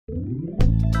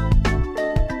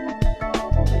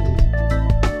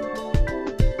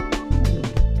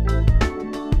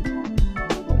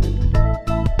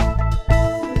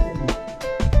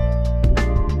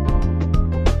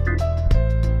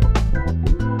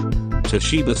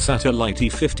Toshiba Satellite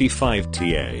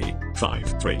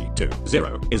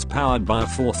E55T-A5320 is powered by a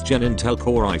 4th gen Intel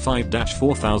Core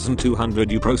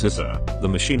i5-4200U processor. The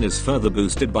machine is further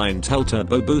boosted by Intel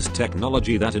Turbo Boost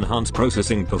technology that enhances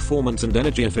processing performance and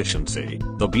energy efficiency.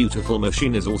 The beautiful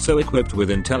machine is also equipped with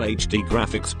Intel HD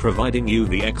graphics, providing you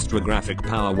the extra graphic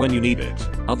power when you need it.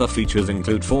 Other features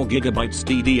include 4GB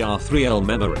DDR3L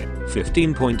memory,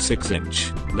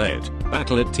 15.6-inch LED,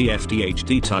 backlit TFT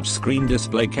HD touchscreen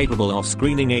display capable of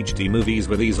screening HD movies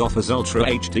with ease, offers Ultra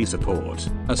HD support,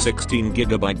 a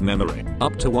 16GB memory,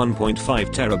 up to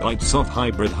 1.5TB of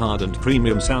hybrid hard and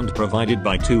premium sound provided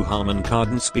by 2 Harman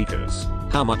Kardon speakers.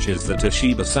 How much is the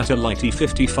Toshiba Satellite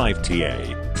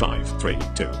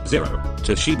E55T-A5320?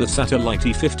 Toshiba Satellite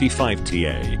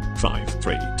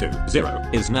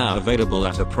E55T-A5320 is now available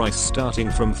at a price starting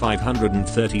from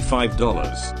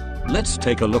 $535. Let's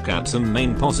take a look at some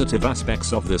main positive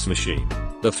aspects of this machine.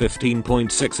 The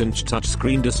 15.6-inch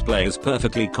touchscreen display is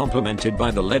perfectly complemented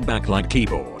by the LED backlight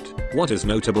keyboard. What is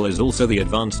notable is also the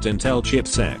advanced Intel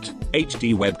chipset,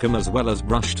 HD webcam, as well as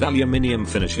brushed aluminium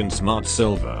finish in smart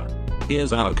silver.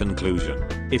 Here's our conclusion.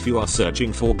 If you are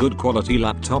searching for good quality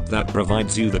laptop that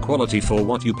provides you the quality for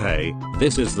what you pay,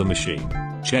 this is the machine.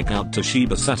 Check out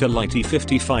Toshiba Satellite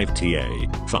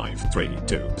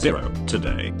E55T-A5320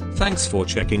 today. Thanks for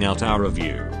checking out our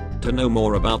review. To know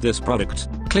more about this product,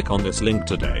 click on this link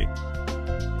today.